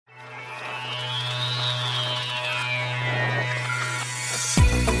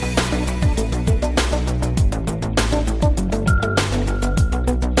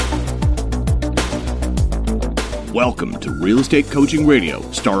Welcome to Real Estate Coaching Radio,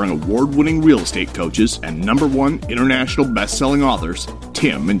 starring award-winning real estate coaches and #1 international best-selling authors,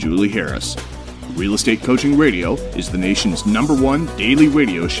 Tim and Julie Harris. Real Estate Coaching Radio is the nation's #1 daily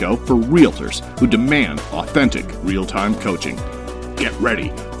radio show for realtors who demand authentic, real-time coaching. Get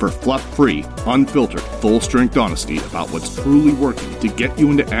ready for fluff-free, unfiltered, full-strength honesty about what's truly working to get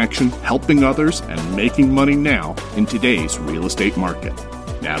you into action, helping others, and making money now in today's real estate market.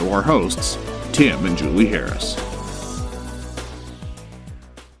 Now to our hosts, Tim and Julie Harris.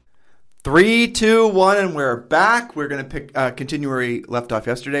 3, 2, 1, and we're back. We're going to continue where we left off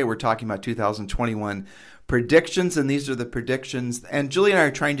yesterday. We're talking about 2021 predictions, and these are the predictions. And Julie and I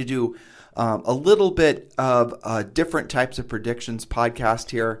are trying to do a little bit of different types of predictions podcast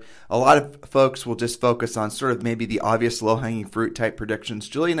here. A lot of folks will just focus on sort of maybe the obvious low-hanging fruit type predictions.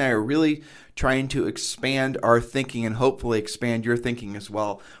 Julie and I are really trying to expand our thinking and hopefully expand your thinking as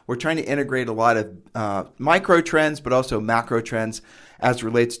well. We're trying to integrate a lot of micro trends, but also macro trends as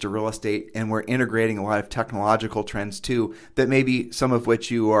relates to real estate, and we're integrating a lot of technological trends too, that maybe some of which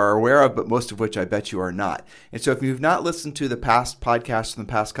you are aware of, but most of which I bet you are not. And so if you've not listened to the past podcasts in the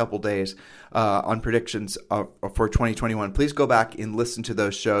past couple days on predictions for 2021, please go back and listen to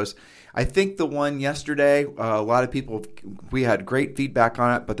those shows. I think the one yesterday, a lot of people, we had great feedback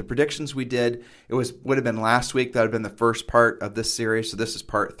on it, but the predictions we did, would have been last week. That would have been the first part of this series, so this is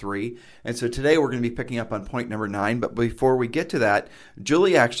part 3. And so today we're going to be picking up on point number 9, but before we get to that,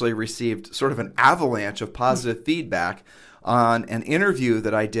 Julie actually received sort of an avalanche of positive feedback on an interview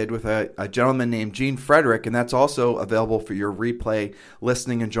that I did with a gentleman named Gene Frederick, and that's also available for your replay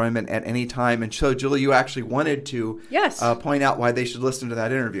listening enjoyment at any time. And so, Julie, you actually wanted to point out why they should listen to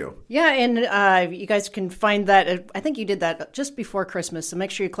that interview. Yeah, and you guys can find that. I think you did that just before Christmas, so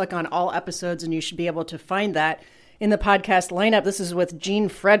make sure you click on all episodes, and you should be able to find that in the podcast lineup. This is with Gene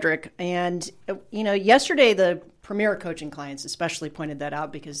Frederick, and yesterday the Premier coaching clients especially pointed that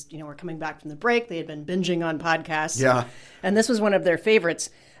out because, we're coming back from the break. They had been binging on podcasts. Yeah. And this was one of their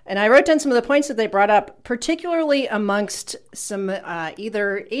favorites. And I wrote down some of the points that they brought up, particularly amongst some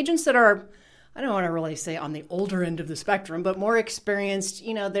either agents that are, I don't want to really say on the older end of the spectrum, but more experienced.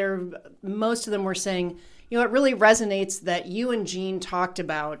 Most of them were saying, it really resonates that you and Gene talked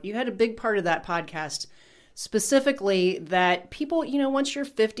about. You had a big part of that podcast specifically that people, once you're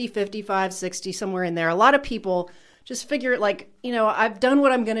 50, 55, 60, somewhere in there, a lot of people just figure I've done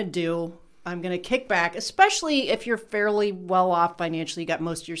what I'm going to do. I'm going to kick back, especially if you're fairly well off financially. You got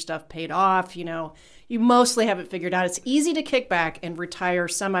most of your stuff paid off. You mostly have it figured out. It's easy to kick back and retire,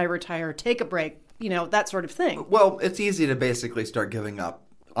 semi-retire, take a break, that sort of thing. Well, it's easy to basically start giving up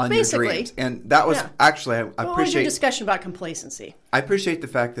on your dreams. And that was actually, I appreciate... What was your discussion about complacency? I appreciate the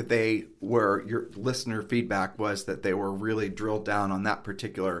fact that your listener feedback was that they were really drilled down on that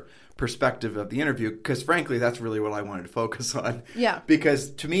particular perspective of the interview, because frankly, that's really what I wanted to focus on. Yeah.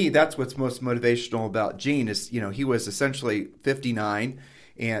 Because to me, that's what's most motivational about Gene is, he was essentially 59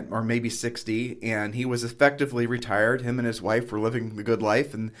 or maybe 60, and he was effectively retired. Him and his wife were living the good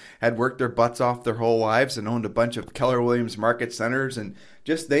life and had worked their butts off their whole lives and owned a bunch of Keller Williams market centers, and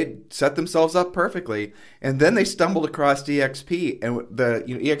just they'd set themselves up perfectly. And then they stumbled across EXP and the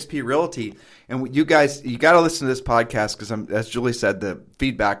EXP Realty. And you guys, you got to listen to this podcast because, as Julie said, the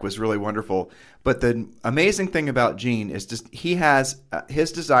feedback was really wonderful. But the amazing thing about Gene is just he has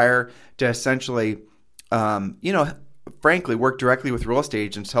his desire to essentially, frankly, work directly with real estate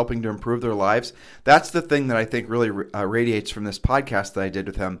agents, helping to improve their lives. That's the thing that I think really radiates from this podcast that I did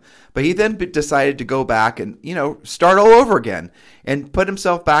with him. But he then decided to go back and, start all over again and put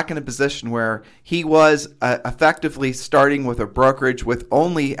himself back in a position where he was effectively starting with a brokerage with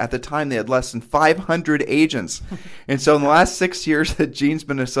only, at the time, they had less than 500 agents. And so in the last 6 years that Gene's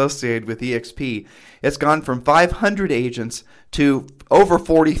been associated with EXP, it's gone from 500 agents to over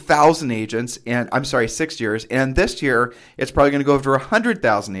 40,000 agents, and 6 years. And this year, it's probably going to go over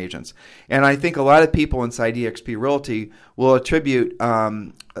 100,000 agents. And I think a lot of people inside EXP Realty will attribute,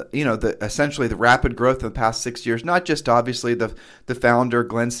 essentially the rapid growth of the past 6 years, not just obviously the founder,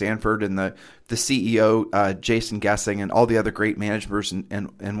 Glenn Sanford, and the CEO, Jason Gessing, and all the other great managers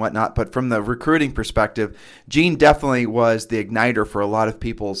and whatnot. But from the recruiting perspective, Gene definitely was the igniter for a lot of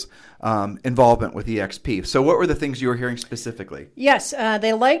people's involvement with EXP. So what were the things you were hearing specifically? Yes,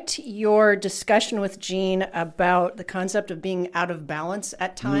 they liked your discussion with Gene about the concept of being out of balance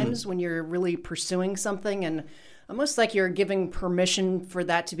at times when you're really pursuing something, and almost like you're giving permission for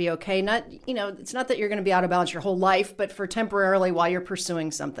that to be okay. Not, it's not that you're going to be out of balance your whole life, but for temporarily while you're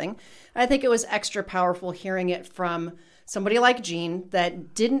pursuing something. I think it was extra powerful hearing it from somebody like Gene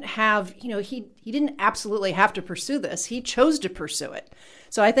that didn't have, he didn't absolutely have to pursue this. He chose to pursue it.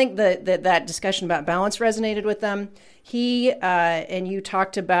 So I think that discussion about balance resonated with them. He and you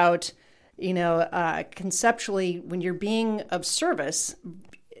talked about, conceptually, when you're being of service,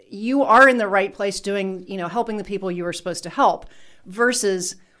 you are in the right place doing, helping the people you are supposed to help,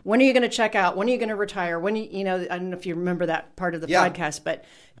 versus when are you going to check out? When are you going to retire? When I don't know if you remember that part of the podcast, but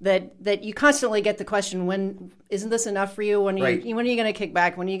that you constantly get the question, when isn't this enough for you? When are you going to kick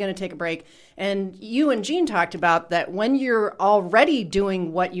back? When are you going to take a break? And you and Gene talked about that when you're already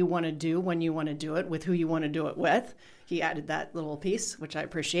doing what you want to do, when you want to do it with who you want to do it with. He added that little piece, which I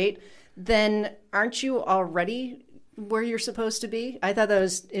appreciate. Then aren't you already where you're supposed to be? I thought that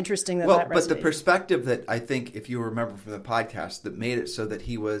was interesting that resonated. But the perspective that I think, if you remember from the podcast, that made it so that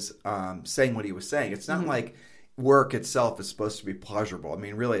he was saying what he was saying. It's not like work itself is supposed to be pleasurable. I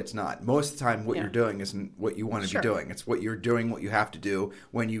mean, really, it's not. Most of the time, what you're doing isn't what you want to be doing. It's what you're doing, what you have to do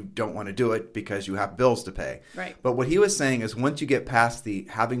when you don't want to do it because you have bills to pay. Right. But what he was saying is, once you get past the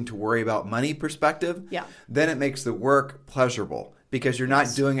having to worry about money perspective, then it makes the work pleasurable. Because you're not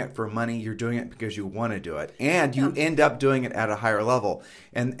doing it for money, you're doing it because you want to do it, and you end up doing it at a higher level,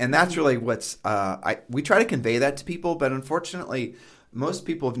 and that's really what's we try to convey that to people, but unfortunately, most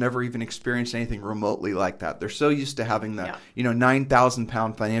people have never even experienced anything remotely like that. They're so used to having the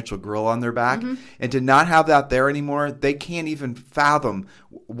 9,000-pound financial grill on their back, and to not have that there anymore, they can't even fathom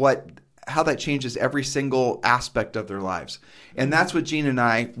how that changes every single aspect of their lives. And that's what Gene and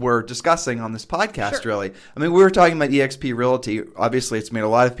I were discussing on this podcast, really. I mean, we were talking about eXp Realty. Obviously, it's made a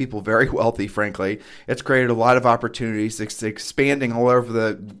lot of people very wealthy, frankly. It's created a lot of opportunities. It's expanding all over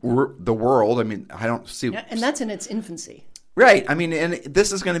the world. I mean, I don't see... Yeah, and that's in its infancy. Right. I mean, and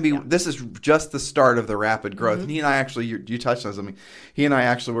this is going to be, this is just the start of the rapid growth. And he and I actually, you touched on something. He and I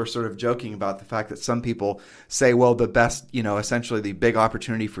actually were sort of joking about the fact that some people say, well, the best, essentially the big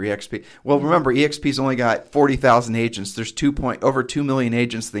opportunity for eXp. Well, remember, eXp's only got 40,000 agents. There's over 2 million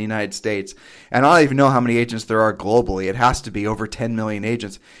agents in the United States. And I don't even know how many agents there are globally. It has to be over 10 million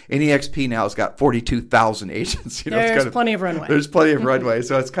agents. And eXp now has got 42,000 agents. There's plenty of runway. There's plenty of runway.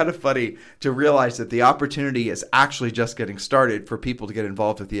 So it's kind of funny to realize that the opportunity is actually just getting started for people to get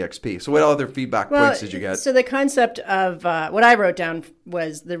involved with eXp. So what other feedback points did you get? So the concept of what I wrote down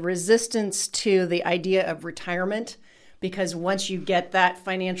was the resistance to the idea of retirement, because once you get that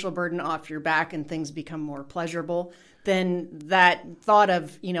financial burden off your back and things become more pleasurable, then that thought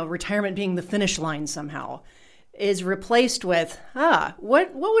of, retirement being the finish line somehow is replaced with,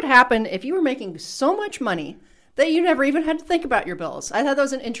 what would happen if you were making so much money that you never even had to think about your bills? I thought that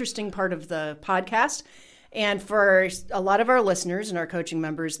was an interesting part of the podcast. And for a lot of our listeners and our coaching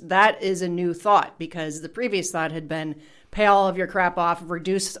members, that is a new thought, because the previous thought had been pay all of your crap off,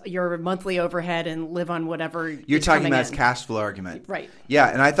 reduce your monthly overhead, and live on whatever you're talking about as cash flow argument. Right. Yeah,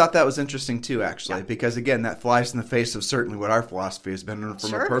 and I thought that was interesting too, actually, because again, that flies in the face of certainly what our philosophy has been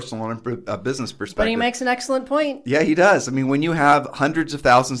from a personal and a business perspective. But he makes an excellent point. Yeah, he does. I mean, when you have hundreds of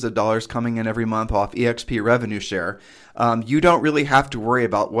thousands of dollars coming in every month off eXp revenue share, you don't really have to worry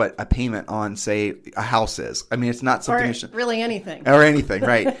about what a payment on, say, a house is. I mean, it's not something you should... really anything. Or anything,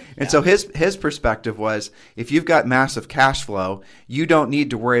 right. And so his perspective was, if you've got massive cash flow, you don't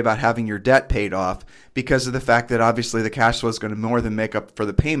need to worry about having your debt paid off, because of the fact that obviously the cash flow is going to more than make up for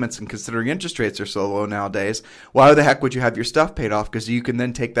the payments, and considering interest rates are so low nowadays, why the heck would you have your stuff paid off? Because you can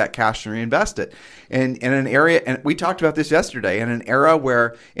then take that cash and reinvest it. And in an area, and we talked about this yesterday, in an era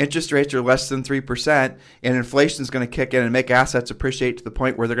where interest rates are less than 3% and inflation is going to kick in and make assets appreciate to the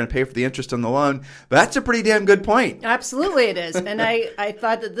point where they're going to pay for the interest on the loan, that's a pretty damn good point. Absolutely it is. And I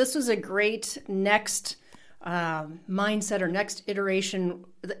thought that this was a great next mindset or next iteration.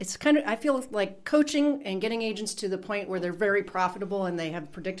 It's kind of, I feel like coaching and getting agents to the point where they're very profitable and they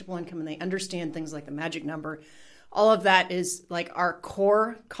have predictable income and they understand things like the magic number. All of that is like our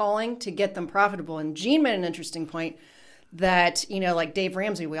core calling to get them profitable. And Gene made an interesting point that, like Dave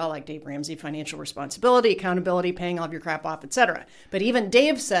Ramsey, we all like Dave Ramsey, financial responsibility, accountability, paying all of your crap off, etc. But even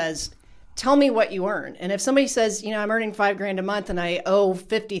Dave says, tell me what you earn. And if somebody says, I'm earning $5,000 a month and I owe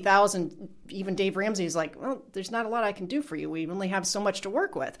 $50,000, even Dave Ramsey is like, well, there's not a lot I can do for you. We only have so much to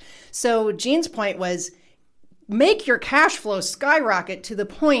work with. So Gene's point was, make your cash flow skyrocket to the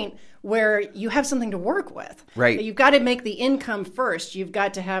point where you have something to work with. Right. But you've got to make the income first. You've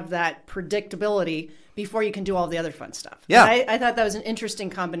got to have that predictability before you can do all the other fun stuff. Yeah. I thought that was an interesting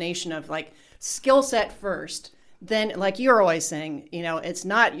combination of like skill set first, then like you're always saying, it's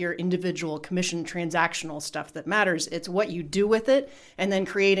not your individual commission transactional stuff that matters. It's what you do with it and then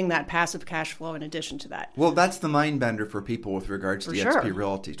creating that passive cash flow in addition to that. Well, that's the mind bender for people with regards to EXP sure.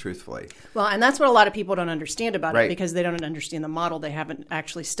 Realty, truthfully. Well, and that's what a lot of people don't understand about Right. it because they don't understand the model. They haven't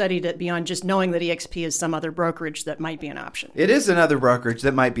actually studied it beyond just knowing that EXP is some other brokerage that might be an option. It is another brokerage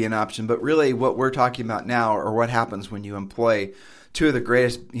that might be an option, but really what we're talking about now are what happens when you employ two of the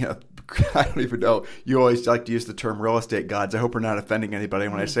greatest, I don't even know. You always like to use the term real estate gods. I hope we're not offending anybody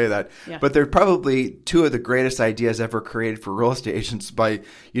when I say that. Yeah. But they're probably two of the greatest ideas ever created for real estate agents by,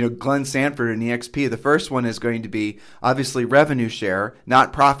 Glenn Sanford and EXP. The first one is going to be obviously revenue share,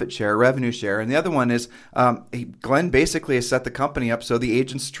 not profit share, revenue share. And the other one is Glenn basically has set the company up so the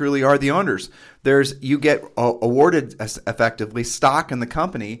agents truly are the owners. You get awarded effectively stock in the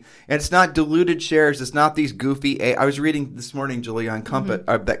company, and it's not diluted shares. It's not these goofy. I was reading this morning, Julie, on Compass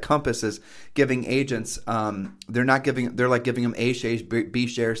that Compass is giving agents. They're like giving them A shares, B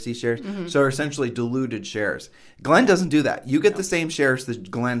shares, C shares. So essentially diluted shares. Glenn doesn't do that. You get the same shares that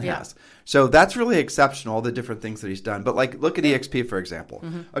Glenn has. So that's really exceptional. All the different things that he's done. But like, look at EXP for example.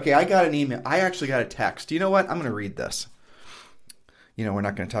 Okay, I got an email. I actually got a text. You know what? I'm going to read this. We're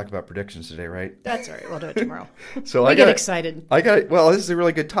not going to talk about predictions today, right? That's all right. We'll do it tomorrow. So I get excited. Well, this is a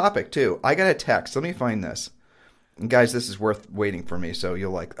really good topic, too. I got a text. Let me find this. And guys, this is worth waiting for me, so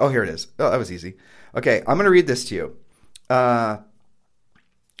you'll like... Oh, here it is. Oh, that was easy. Okay, I'm going to read this to you.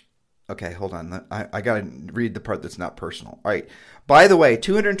 Okay, hold on. I got to read the part that's not personal. All right. By the way,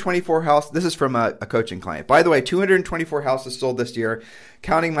 224 houses. This is from a coaching client. By the way, 224 houses sold this year,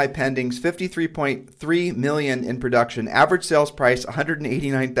 counting my pendings. 53.3 million in production. Average sales price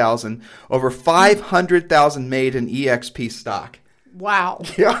 $189,000. Over $500,000 made in EXP stock. Wow.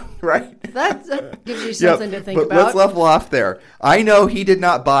 Yeah, right. That gives you something to think but about. Let's level off there. I know he did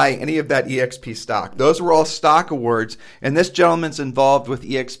not buy any of that EXP stock. Those were all stock awards, and this gentleman's involved with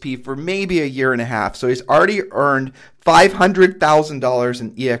EXP for maybe a year and a half. So he's already earned $500,000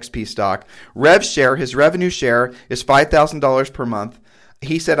 in EXP stock. Rev share, his revenue share, is $5,000 per month.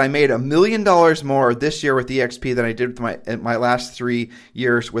 He said, I made $1 million more this year with EXP than I did with my last 3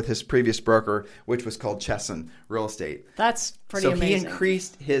 years with his previous broker, which was called Chesson Real Estate. That's pretty amazing. So he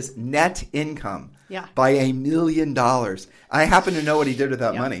increased his net income by $1 million. I happen to know what he did with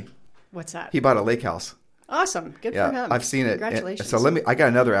that money. What's that? He bought a lake house. Awesome. Good for him. I've seen it. Congratulations. So I got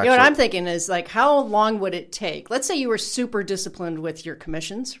another actually. What I'm thinking is like, how long would it take? Let's say you were super disciplined with your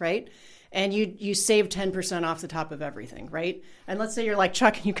commissions, right? And you save 10% off the top of everything, right? And let's say you're like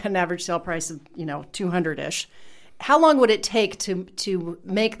Chuck and you got an average sale price of, 200-ish. How long would it take to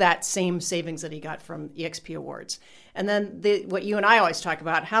make that same savings that he got from EXP Awards? And then what you and I always talk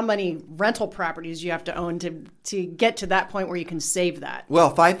about, how many rental properties you have to own to get to that point where you can save that.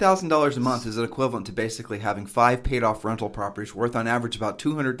 Well, $5,000 a month is equivalent to basically having 5 paid-off rental properties worth on average about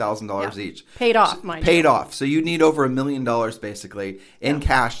 $200,000 each. Paid off, mind you. Paid off. So you need over $1 million basically in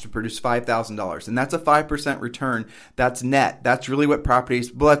cash to produce $5,000. And that's a 5% return. That's net. That's really what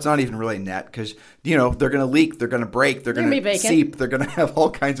properties, well, that's not even really net because, they're going to leak, they're going to break, they're going to seep, they're going to have all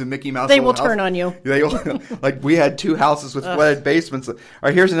kinds of Mickey Mouse. They will turn on you. They will, like we had 2 houses with flooded basements. All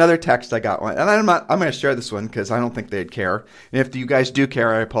right, here's another text I got one. And I'm going to share this one because I don't think they'd care. And if you guys do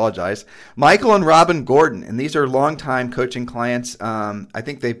care, I apologize. Michael and Robin Gordon, and these are longtime coaching clients. I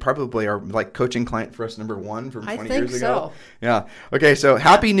think they probably are like coaching client for us number 1 from 20 years ago. So. Yeah. Okay, so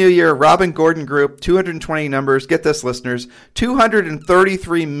Happy New Year, Robin Gordon Group, 220 numbers. Get this, listeners,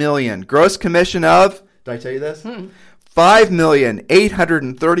 $233 million. Gross commission of, did I tell you this?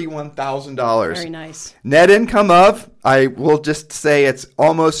 $5,831,000. Very nice. Net income of, I will just say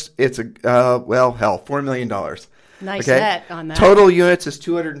 $4 million. Nice net on that. Total units is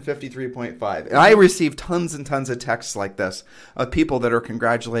 253.5. And I receive tons and tons of texts like this of people that are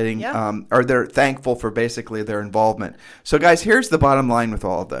congratulating or they're thankful for basically their involvement. So guys, here's the bottom line with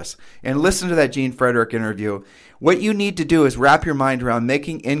all of this. And listen to that Gene Frederick interview. What you need to do is wrap your mind around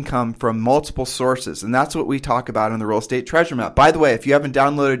making income from multiple sources. And that's what we talk about in the Real Estate Treasure Map. By the way, if you haven't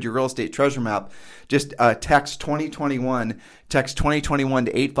downloaded your Real Estate Treasure Map, just text 2021 to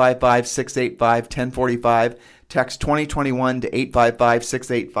 855-685-1045. Text 2021 to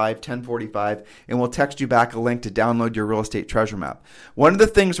 855-685-1045, and we'll text you back a link to download your Real Estate Treasure Map. One of the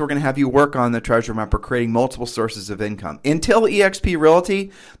things we're going to have you work on the Treasure Map are creating multiple sources of income. Until EXP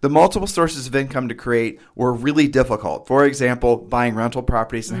Realty, the multiple sources of income to create were really difficult. For example, buying rental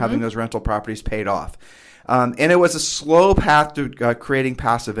properties and having those rental properties paid off. And it was a slow path to creating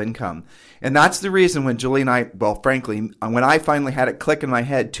passive income. And that's the reason when Julie and I, well, frankly, when I finally had it click in my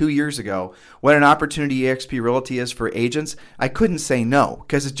head 2 years ago, what an opportunity eXp Realty is for agents, I couldn't say no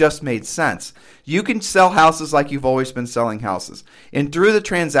because it just made sense. You can sell houses like you've always been selling houses. And through the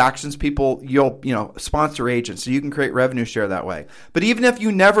transactions, you'll sponsor agents, so you can create revenue share that way. But even if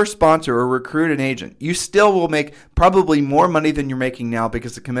you never sponsor or recruit an agent, you still will make probably more money than you're making now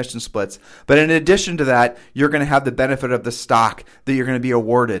because the commission splits. But in addition to that, you're going to have the benefit of the stock that you're going to be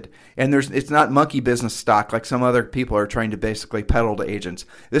awarded. And it's not monkey business stock like some other people are trying to basically peddle to agents.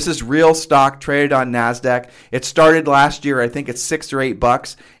 This is real stock traded on NASDAQ. It started last year. I think it's $6 or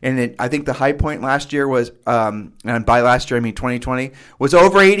 $8. And I think the high point last year was, and by last year I mean 2020, was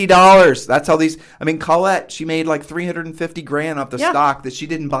over $80. That's how Colette, she made like $350,000 off the stock that she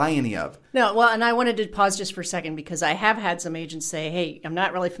didn't buy any of. No, well, and I wanted to pause just for a second because I have had some agents say, hey, I'm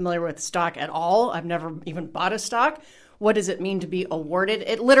not really familiar with stock at all. I've never even bought a stock. What does it mean to be awarded?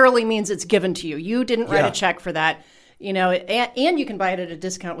 It literally means it's given to you. You didn't write a check for that. And you can buy it at a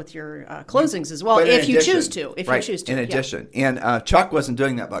discount with your closings as well if you choose to. In addition. And Chuck wasn't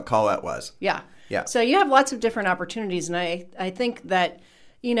doing that, but Colette was. Yeah. So you have lots of different opportunities. And I think that,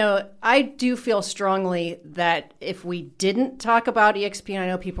 I do feel strongly that if we didn't talk about EXP, and I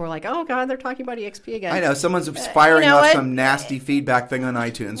know people are like, oh, God, they're talking about EXP again. I know. Someone's firing off some nasty feedback thing on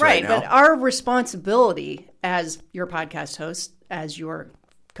iTunes right now. But our responsibility as your podcast host, as your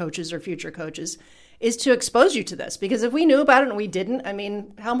coaches or future coaches, is to expose you to this. Because if we knew about it and we didn't,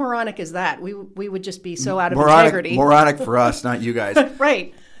 how moronic is that? We would just be so out of integrity. Moronic for us, not you guys.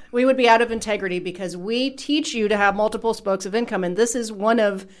 Right. We would be out of integrity because we teach you to have multiple spokes of income. And this is one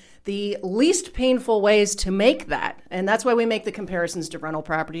of the least painful ways to make that. And that's why we make the comparisons to rental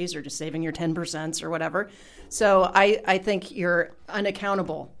properties or just saving your 10% or whatever. So I think you're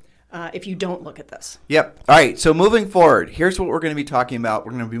unaccountable if you don't look at this. Yep. All right. So moving forward, here's what we're going to be talking about.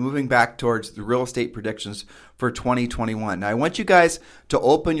 We're going to be moving back towards the real estate predictions for 2021. Now, I want you guys to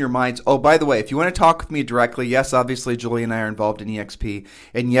open your minds. Oh, by the way, if you want to talk with me directly, yes, obviously, Julie and I are involved in EXP.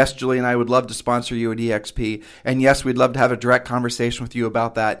 And yes, Julie and I would love to sponsor you at EXP. And yes, we'd love to have a direct conversation with you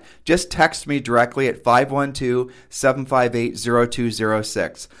about that. Just text me directly at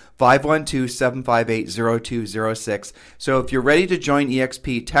 512-758-0206. 512-758-0206. So if you're ready to join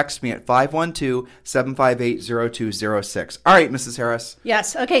EXP, text me at 512-758-0206. All right, Mrs. Harris.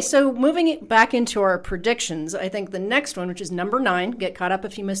 Yes. Okay, so moving back into our predictions, I think the next one, which is number 9, get caught up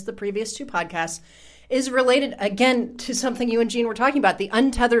if you missed the previous 2 podcasts, is related, again, to something you and Gene were talking about, the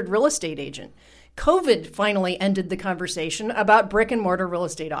untethered real estate agent. COVID finally ended the conversation about brick and mortar real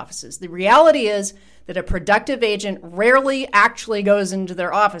estate offices. The reality is that a productive agent rarely actually goes into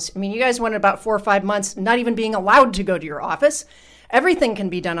their office. You guys went about 4 or 5 months not even being allowed to go to your office. Everything can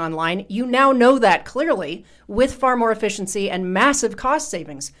be done online. You now know that clearly with far more efficiency and massive cost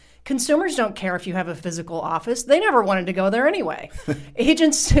savings. Consumers don't care if you have a physical office. They never wanted to go there anyway.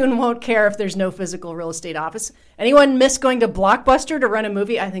 Agents soon won't care if there's no physical real estate office. Anyone miss going to Blockbuster to rent a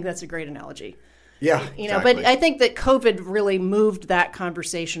movie? I think that's a great analogy. Yeah, exactly. But I think that COVID really moved that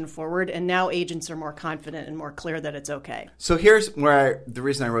conversation forward, and now agents are more confident and more clear that it's okay. So here's the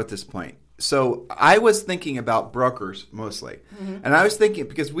reason I wrote this point. So I was thinking about brokers mostly. Mm-hmm. And I was thinking,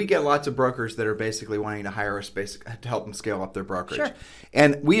 because we get lots of brokers that are basically wanting to hire us to help them scale up their brokerage. Sure.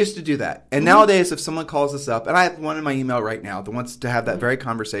 And we used to do that. And nowadays, if someone calls us up, and I have one in my email right now that wants to have that very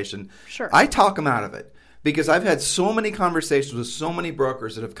conversation, I talk them out of it. Because I've had so many conversations with so many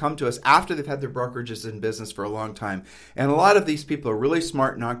brokers that have come to us after they've had their brokerages in business for a long time. And a lot of these people are really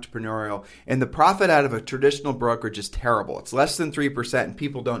smart and entrepreneurial. And the profit out of a traditional brokerage is terrible. It's less than 3%, and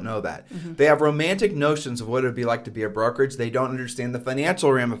people don't know that. Mm-hmm. They have romantic notions of what it would be like to be a brokerage. They don't understand the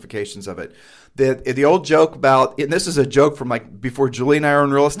financial ramifications of it. The old joke about, and this is a joke from like before Julie and I were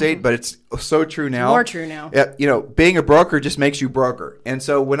in real estate, but it's so true now. More true now. Being a broker just makes you broker. And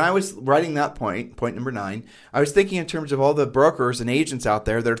so when I was writing that point number 9, I was thinking in terms of all the brokers and agents out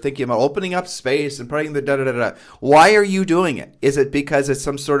there that are thinking about opening up space and putting the da-da-da-da. Why are you doing it? Is it because it's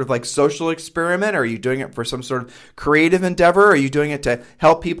some sort of like social experiment? Are you doing it for some sort of creative endeavor? Are you doing it to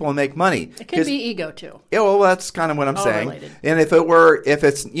help people and make money? It could be ego too. Yeah, well, that's kind of what I'm saying. Related. And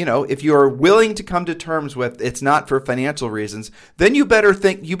if you're willing to come to terms with it's not for financial reasons, then you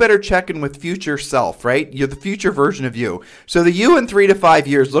better check in with future self, right? You're the future version of you. So the you in 3 to 5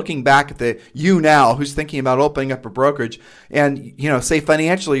 years looking back at the you now who's thinking about opening up a brokerage and, say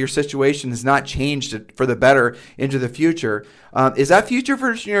financially your situation has not changed for the better into the future, is that future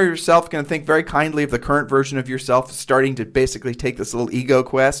version of yourself going to think very kindly of the current version of yourself starting to basically take this little ego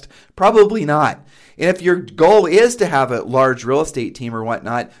quest? Probably not. And if your goal is to have a large real estate team or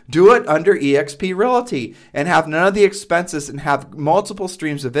whatnot, do it under eXp Realty and have none of the expenses and have multiple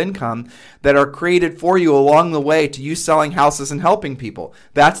streams of income that are created for you along the way to you selling houses and helping people.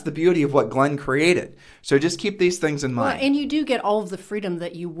 That's the beauty of what Glenn created. So just keep these things in mind. Well, and you do get all of the freedom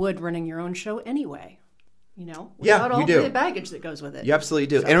that you would running your own show anyway. you Without all do. the baggage that goes with it. You absolutely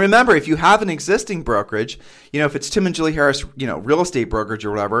do. So. And remember, if you have an existing brokerage, if it's Tim and Julie Harris, real estate brokerage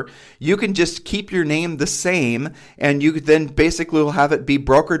or whatever, you can just keep your name the same and you then basically will have it be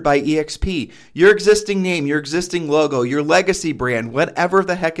brokered by eXp. Your existing name, your existing logo, your legacy brand, whatever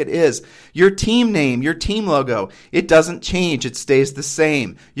the heck it is, your team name, your team logo, it doesn't change. It stays the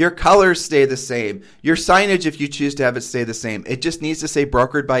same. Your colors stay the same. Your signage, if you choose to have it stay the same, it just needs to say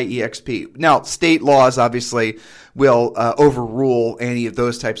brokered by eXp. Now, state laws obviously will overrule any of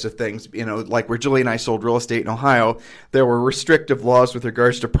those types of things. Like where Julie and I sold real estate in Ohio, there were restrictive laws with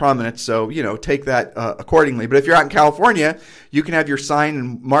regards to prominence. So, take that accordingly. But if you're out in California, you can have your sign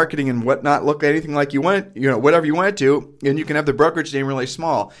and marketing and whatnot look anything like you want, whatever you want it to, and you can have the brokerage name really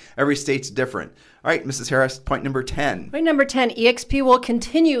small. Every state's different. All right, Mrs. Harris, point number 10. Point number 10, eXp will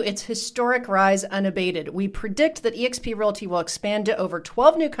continue its historic rise unabated. We predict that eXp Realty will expand to over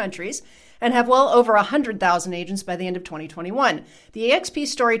 12 new countries and have well over 100,000 agents by the end of 2021. The eXp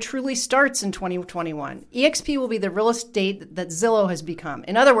story truly starts in 2021. eXp will be the real estate that Zillow has become.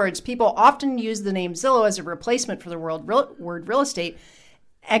 In other words, people often use the name Zillow as a replacement for the word real estate.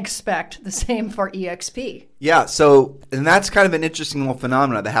 Expect the same for eXp. Yeah, and that's kind of an interesting little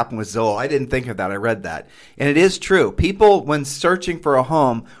phenomenon that happened with Zillow. I didn't think of that. I read that. And it is true. People, when searching for a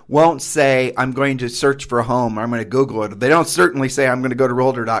home, won't say, I'm going to search for a home, or I'm going to Google it. They don't certainly say, I'm going to go to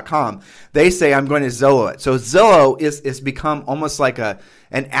Realtor.com. They say, I'm going to Zillow it. So Zillow is become almost like an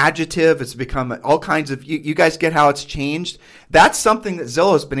adjective. It's become all kinds of, you guys get how it's changed? That's something that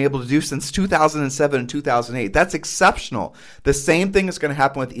Zillow has been able to do since 2007 and 2008. That's exceptional. The same thing is going to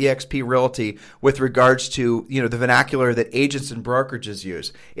happen with eXp Realty with regards to, the vernacular that agents and brokerages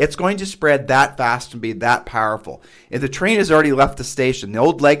use. It's going to spread that fast and be that powerful. And the train has already left the station. The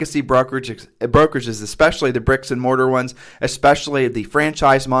old legacy brokerages, especially the bricks and mortar ones, especially the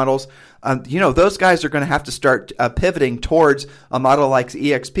franchise models, those guys are going to have to start pivoting towards a model like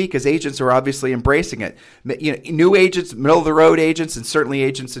eXp because agents are obviously embracing it. New agents, middle of the road agents, and certainly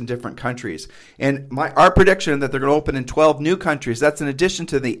agents in different countries. And our prediction that they're going to open in 12 new countries. That's in addition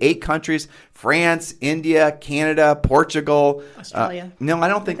to the 8 countries: France, India, Canada, Portugal, Australia. No, I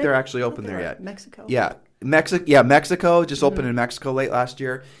don't think they're actually open there yet. Mexico. Yeah. Mexico just opened in Mexico late last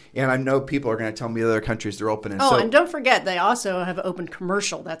year, and I know people are going to tell me other countries they're opening. And don't forget they also have opened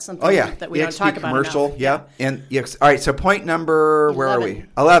commercial. That's something that we don't talk about commercial, enough. Yeah. And all right, so point number 11. Where are we?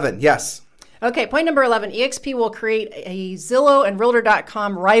 11. Yes. Okay, point number 11. eXp will create a Zillow and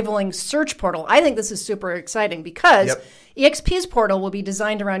Realtor.com rivaling search portal. I think this is super exciting because eXp's portal will be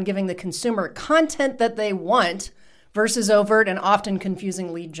designed around giving the consumer content that they want versus overt and often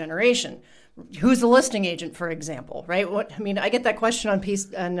confusing lead generation. Who's the listing agent, for example, right? I get that question on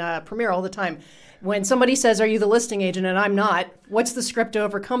Premier all the time. When somebody says, are you the listing agent? And I'm not, what's the script to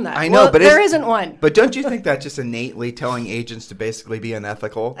overcome that? I know, but there isn't one. But don't you think that's just innately telling agents to basically be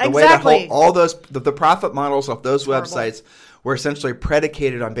unethical? The Exactly. way that all those, the profit models of those websites were essentially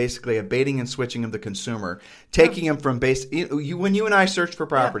predicated on basically a baiting and switching of the consumer, taking them from when you and I search for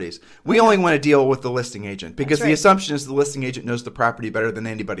properties, we only want to deal with the listing agent because the assumption is the listing agent knows the property better than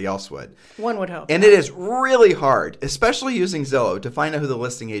anybody else would. One would hope. And it is really hard, especially using Zillow, to find out who the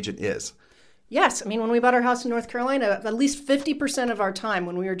listing agent is. Yes. When we bought our house in North Carolina, at least 50% of our time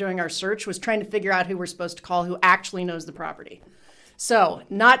when we were doing our search was trying to figure out who we're supposed to call who actually knows the property. So,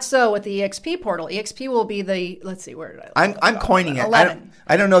 not so with the eXp portal. eXp will be the, let's see, where did I I'm coining it. 11.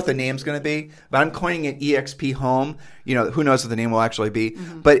 I don't know what the name's going to be, but I'm coining it eXp Home. Who knows what the name will actually be.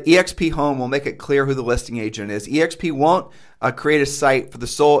 Mm-hmm. But eXp Home will make it clear who the listing agent is. eXp won't create a site for the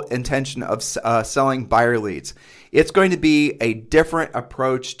sole intention of selling buyer leads. It's going to be a different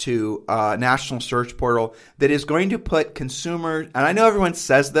approach to national search portal that is going to put consumers, and I know everyone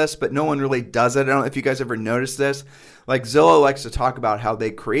says this, but no one really does it. I don't know if you guys ever noticed this. Like Zillow likes to talk about how they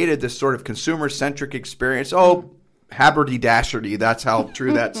created this sort of consumer-centric experience. Oh, haberdasherty, that's how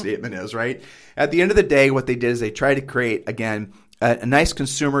true that statement is, right? At the end of the day, what they did is they tried to create, again, a nice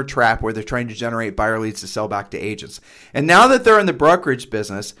consumer trap where they're trying to generate buyer leads to sell back to agents. And now that they're in the brokerage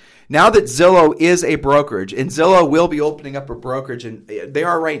business, now that Zillow is a brokerage, and Zillow will be opening up a brokerage, and they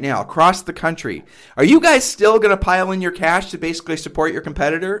are right now across the country, are you guys still going to pile in your cash to basically support your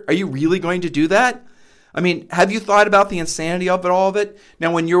competitor? Are you really going to do that? I mean, have you thought about the insanity of it, all of it?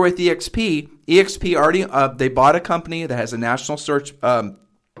 Now, when you're with EXP already, they bought a company that has a national search,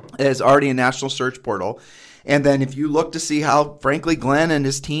 is already a national search portal. And then if you look to see how, frankly, Glenn and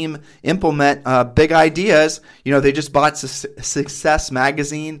his team implement big ideas, they just bought Success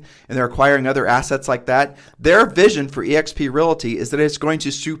Magazine and they're acquiring other assets like that. Their vision for eXp Realty is that it's going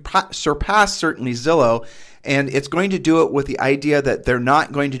to surpass certainly Zillow. And it's going to do it with the idea that they're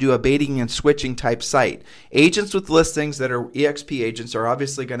not going to do a baiting and switching type site. Agents with listings that are EXP agents are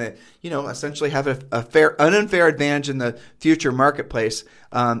obviously going to, essentially have an unfair advantage in the future marketplace.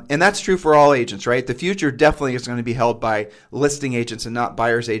 And that's true for all agents, right? The future definitely is going to be held by listing agents and not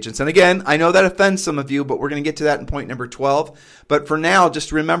buyer's agents. And again, I know that offends some of you, but we're going to get to that in point number 12. But for now,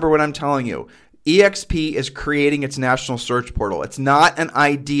 just remember what I'm telling you. eXp is creating its national search portal. It's not an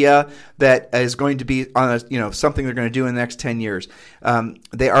idea that is going to be on something they're going to do in the next 10 years.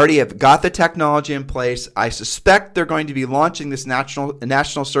 They already have got the technology in place. I suspect they're going to be launching this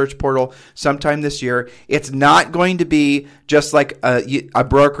national search portal sometime this year. It's not going to be just like a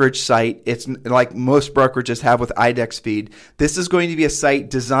brokerage site. It's like most brokerages have with IDEX feed. This is going to be a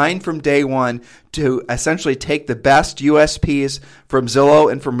site designed from day one to essentially take the best USPs from Zillow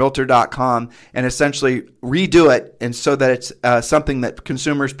and from Realtor.com and essentially redo it, and so that it's something that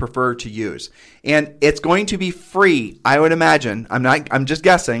consumers prefer to use. And it's going to be free, I would imagine. I'm just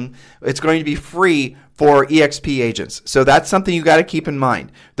guessing. It's going to be free for EXP agents. So that's something you got to keep in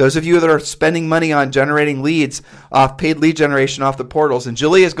mind. Those of you that are spending money on generating leads off paid lead generation off the portals, and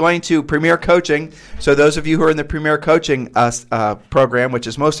Julie is going to Premier Coaching. So those of you who are in the Premier Coaching program, which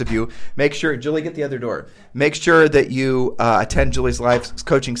is most of you, make sure, Julie, get the other door. Make sure that you attend Julie's live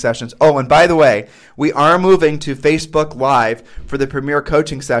coaching sessions. Oh, and by the way, we are moving to Facebook Live for the Premier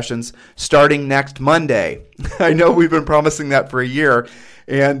Coaching sessions starting next Monday. I know we've been promising that for a year.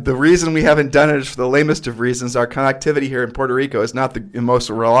 And the reason we haven't done it is for the lamest of reasons. Our connectivity here in Puerto Rico is not the most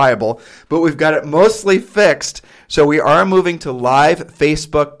reliable, but we've got it mostly fixed. So we are moving to live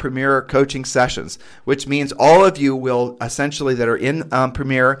Facebook Premier coaching sessions, which means all of you will essentially that are in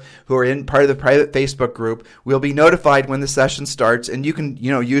Premier, who are in part of the private Facebook group, will be notified when the session starts. And you can,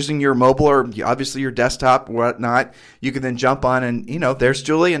 using your mobile or obviously your desktop or whatnot, you can then jump on and, there's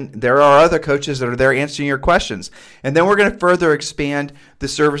Julie and there are other coaches that are there answering your questions. And then we're going to further expand the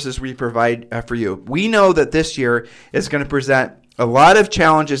services we provide for you. We know that this year is going to present a lot of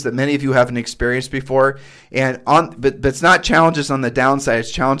challenges that many of you haven't experienced before, but it's not challenges on the downside,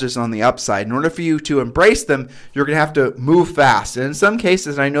 it's challenges on the upside. In order for you to embrace them, you're going to have to move fast. And in some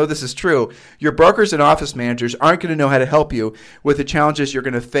cases, and I know this is true, your brokers and office managers aren't going to know how to help you with the challenges you're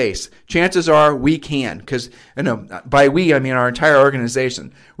going to face. Chances are we can, because by we, I mean our entire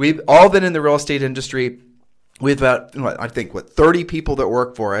organization. We've all been in the real estate industry. We have about, 30 people that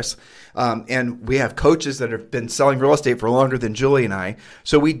work for us. And we have coaches that have been selling real estate for longer than Julie and I.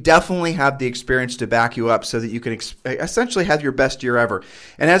 So we definitely have the experience to back you up so that you can essentially have your best year ever.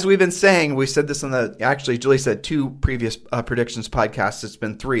 And as we've been saying, we said this actually Julie said 2 previous predictions podcasts. It's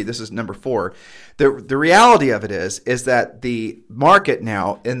been 3. This is number 4. The reality of it is that the market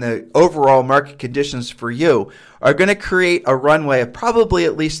now and the overall market conditions for you are going to create a runway of probably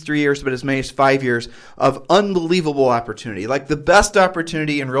at least 3 years, but as many as 5 years of unbelievable opportunity, like the best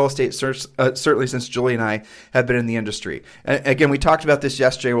opportunity in real estate, certainly since Julie and I have been in the industry. And again, we talked about this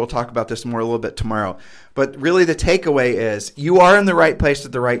yesterday. We'll talk about this more a little bit tomorrow. But really the takeaway is you are in the right place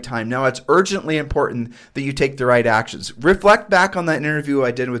at the right time. Now it's urgently important that you take the right actions. Reflect back on that interview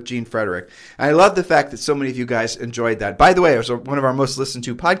I did with Gene Frederick. And I love the fact that so many of you guys enjoyed that. By the way, it was one of our most listened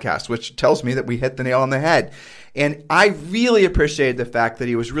to podcasts, which tells me that we hit the nail on the head. And I really appreciated the fact that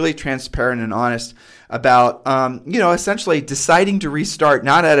he was really transparent and honest about, essentially deciding to restart,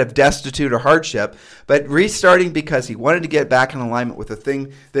 not out of destitute or hardship, but restarting because he wanted to get back in alignment with the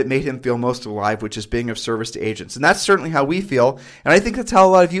thing that made him feel most alive, which is being of service to agents. And that's certainly how we feel. And I think that's how a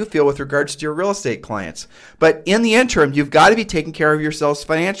lot of you feel with regards to your real estate clients. But in the interim, you've got to be taking care of yourselves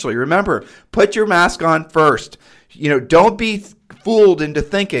financially. Remember, put your mask on first. Don't be fooled into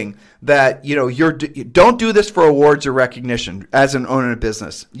thinking that don't do this for awards or recognition as an owner of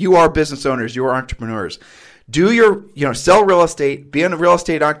business. You are business owners, you are entrepreneurs. sell real estate, be a real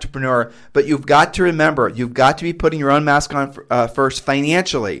estate entrepreneur, but you've got to remember, you've got to be putting your own mask on first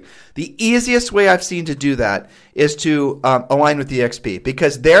financially. The easiest way I've seen to do that is to align with EXP,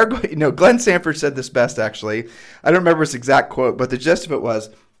 because Glenn Sanford said this best, actually. I don't remember his exact quote, but the gist of it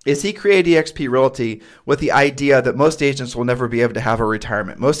is he created EXP Realty with the idea that most agents will never be able to have a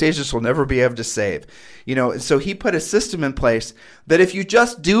retirement. Most agents will never be able to save. So he put a system in place that if you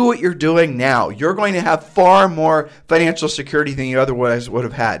just do what you're doing now, you're going to have far more financial security than you otherwise would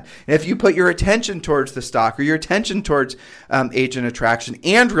have had. And if you put your attention towards the stock or your attention towards agent attraction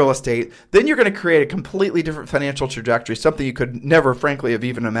and real estate, then you're going to create a completely different financial trajectory, something you could never, frankly, have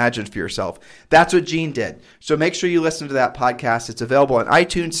even imagined for yourself. That's what Gene did. So make sure you listen to that podcast. It's available on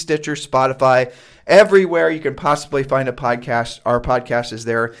iTunes, Stitcher, Spotify, everywhere you can possibly find a podcast. Our podcast is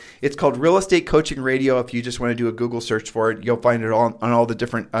there. It's called Real Estate Coaching Radio. If you just want to do a Google search for it, you'll find it on all the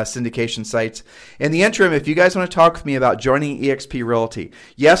different syndication sites. In the interim, if you guys want to talk with me about joining eXp Realty,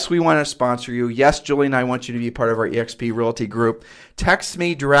 yes, we want to sponsor you. Yes, Julie and I want you to be part of our eXp Realty group. Text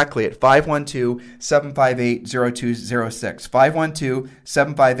me directly at 512-758-0206,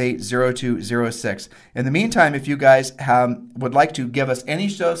 512-758-0206. In the meantime, if you guys would like to give us any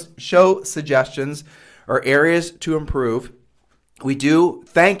show suggestions or areas to improve, we do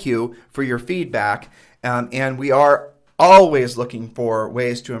thank you for your feedback, and we are always looking for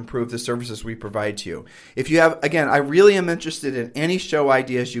ways to improve the services we provide to you. If you have, again, I really am interested in any show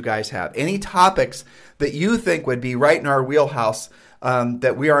ideas you guys have, any topics that you think would be right in our wheelhouse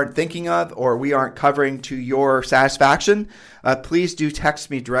that we aren't thinking of or we aren't covering to your satisfaction, please do text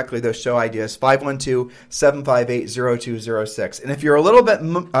me directly those show ideas, 512-758-0206. And if you're a little bit,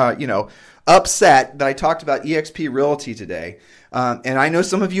 upset that I talked about eXp Realty today, and I know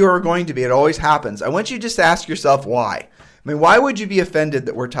some of you are going to be, it always happens, I want you to just ask yourself why. I mean, why would you be offended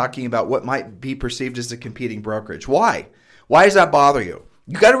that we're talking about what might be perceived as a competing brokerage? Why? Why does that bother you?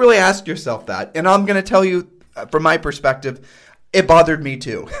 You got to really ask yourself that. And I'm going to tell you, from my perspective, it bothered me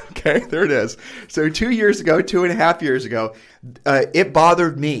too. Okay, there it is. So 2.5 years ago, it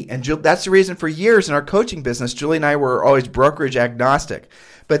bothered me. And that's the reason for years in our coaching business, Julie and I were always brokerage agnostic.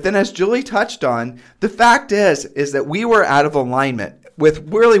 But then as Julie touched on, the fact is that we were out of alignment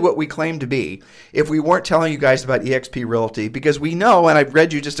with really what we claim to be if we weren't telling you guys about eXp Realty, because we know, and I've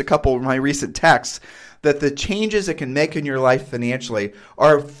read you just a couple of my recent texts, that the changes it can make in your life financially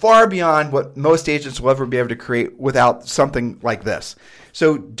are far beyond what most agents will ever be able to create without something like this.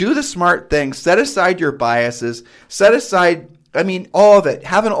 So do the smart thing, set aside your biases, set aside, all of it.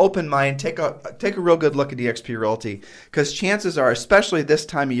 Have an open mind. Take a real good look at eXp Realty, because chances are, especially this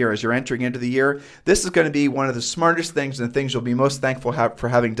time of year as you're entering into the year, this is going to be one of the smartest things and things you'll be most thankful for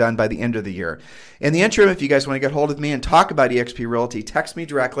having done by the end of the year. In the interim, if you guys want to get hold of me and talk about eXp Realty, text me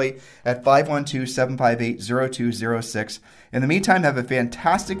directly at 512-758-0206. In the meantime, have a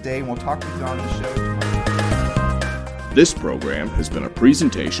fantastic day, and we'll talk to you on the show tomorrow. This program has been a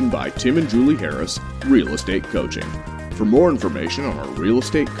presentation by Tim and Julie Harris, Real Estate Coaching. For more information on our real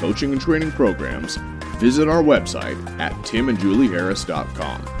estate coaching and training programs, visit our website at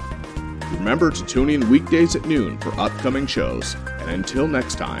timandjulieharris.com. Remember to tune in weekdays at noon for upcoming shows, and until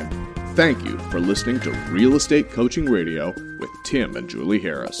next time, thank you for listening to Real Estate Coaching Radio with Tim and Julie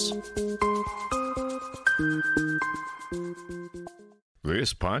Harris.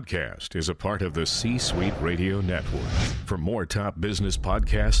 This podcast is a part of the C-Suite Radio Network. For more top business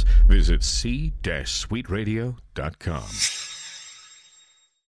podcasts, visit c-suiteradio.com.